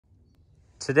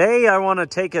Today I want to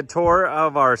take a tour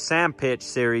of our Sanpitch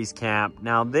Series camp.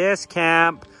 Now this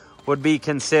camp would be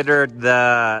considered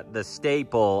the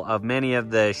staple of many of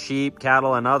the sheep,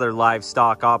 cattle, and other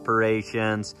livestock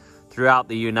operations throughout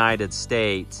the United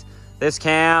States. This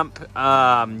camp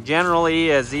generally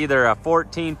is either a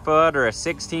 14-foot or a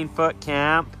 16-foot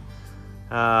camp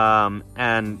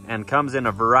and comes in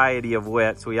a variety of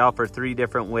widths. We offer 3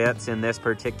 different widths in this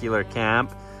particular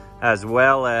camp, as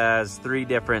well as 3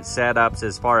 different setups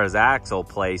as far as axle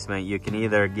placement. You can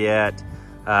either get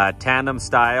tandem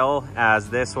style,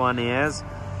 as this one is,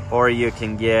 or you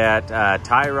can get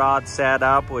tie rod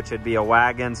setup, which would be a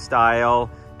wagon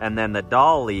style, and then the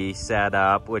dolly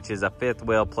setup, which is a 5th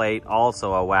wheel plate,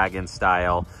 also a wagon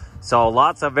style. So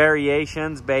lots of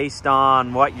variations based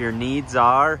on what your needs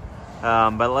are.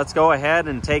 But let's go ahead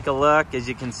and take a look. As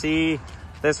you can see,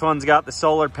 this one's got the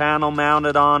solar panel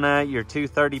mounted on it, your 2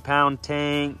 30-pound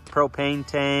tank, propane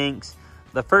tanks.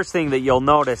 The first thing that you'll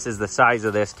notice is the size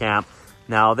of this camp.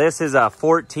 Now this is a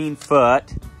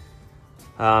 14-foot.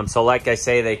 So like I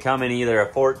say, they come in either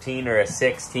a 14 or a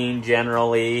 16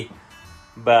 generally.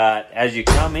 But as you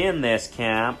come in this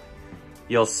camp,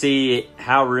 you'll see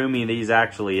how roomy these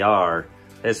actually are.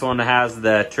 This one has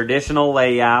the traditional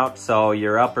layout, so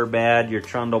your upper bed, your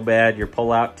trundle bed, your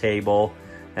pull-out table,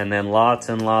 and then lots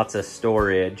and lots of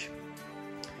storage.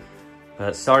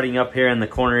 Starting up here in the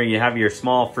corner, you have your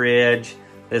small fridge.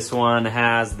 This one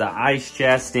has the ice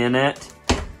chest in it,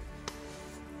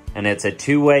 and it's a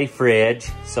 2-way fridge,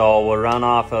 so we'll run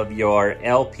off of your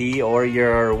LP or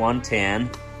your 110.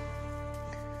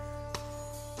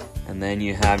 And then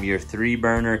you have your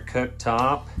 3-burner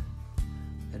cooktop.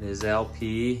 It is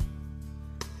LP,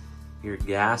 your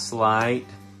gas light,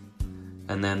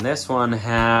 and then this one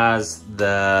has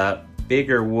the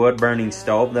bigger wood burning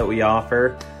stove that we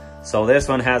offer. So this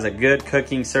one has a good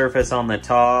cooking surface on the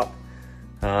top,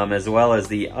 as well as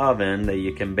the oven that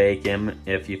you can bake in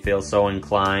if you feel so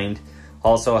inclined.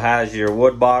 Also has your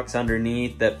wood box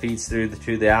underneath that feeds through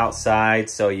to the outside,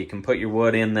 so you can put your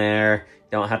wood in there.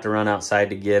 You don't have to run outside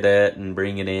to get it and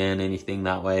bring it in, anything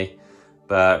that way.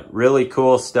 But really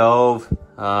cool stove,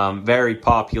 very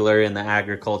popular in the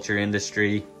agriculture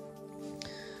industry.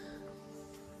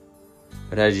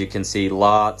 But as you can see,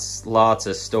 lots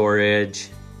of storage,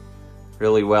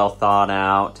 really well thought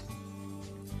out.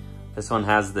 This one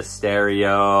has the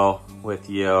stereo with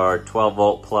your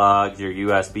 12-volt plugs, your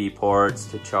USB ports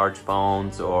to charge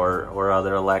phones or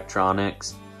other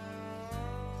electronics.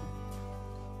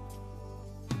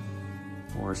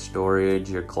 More storage,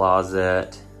 your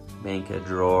closet, bank of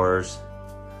drawers.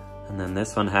 And then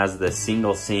this one has the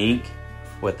single sink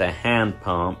with a hand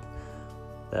pump.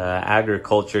 The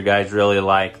agriculture guys really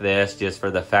like this just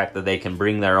for the fact that they can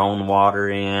bring their own water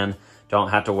in, don't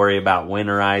have to worry about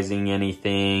winterizing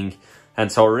anything.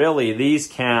 And so really these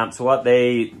camps, what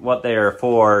they are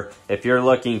for, if you're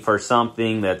looking for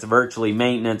something that's virtually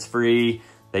maintenance free,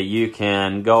 that you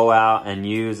can go out and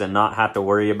use and not have to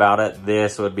worry about it,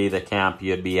 this would be the camp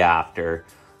you'd be after.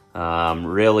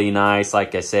 Really nice.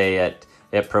 Like I say,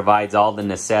 it provides all the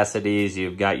necessities.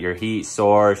 You've got your heat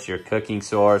source, your cooking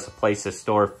source, a place to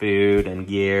store food and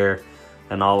gear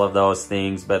and all of those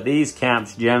things. But these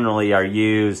camps generally are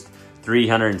used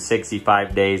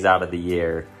 365 days out of the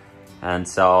year. And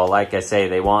so, like I say,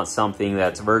 they want something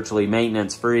that's virtually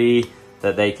maintenance free,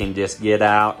 that they can just get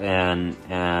out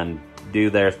and do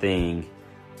their thing.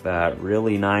 But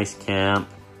really nice camp.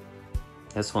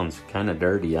 This one's kind of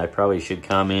dirty. I probably should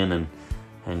come in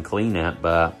and clean it,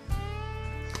 but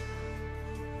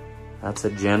that's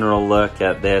a general look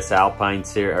at this Alpine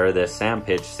Series or this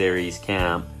Sanpitch Series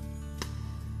camp.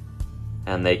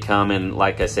 And they come in,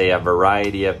 like I say, a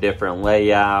variety of different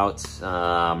layouts,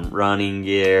 running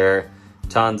gear,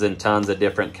 tons and tons of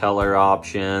different color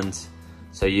options.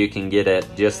 So you can get it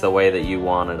just the way that you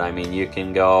want it. I mean, you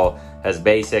can go as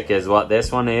basic as what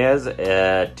this one is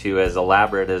to as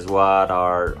elaborate as what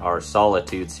our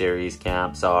Solitude Series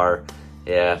camps are,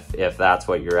 if that's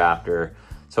what you're after.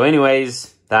 So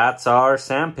anyways, that's our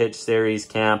Sanpitch Series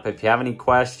camp. If you have any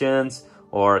questions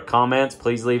or comments,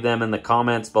 please leave them in the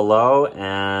comments below,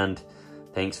 and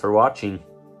thanks for watching.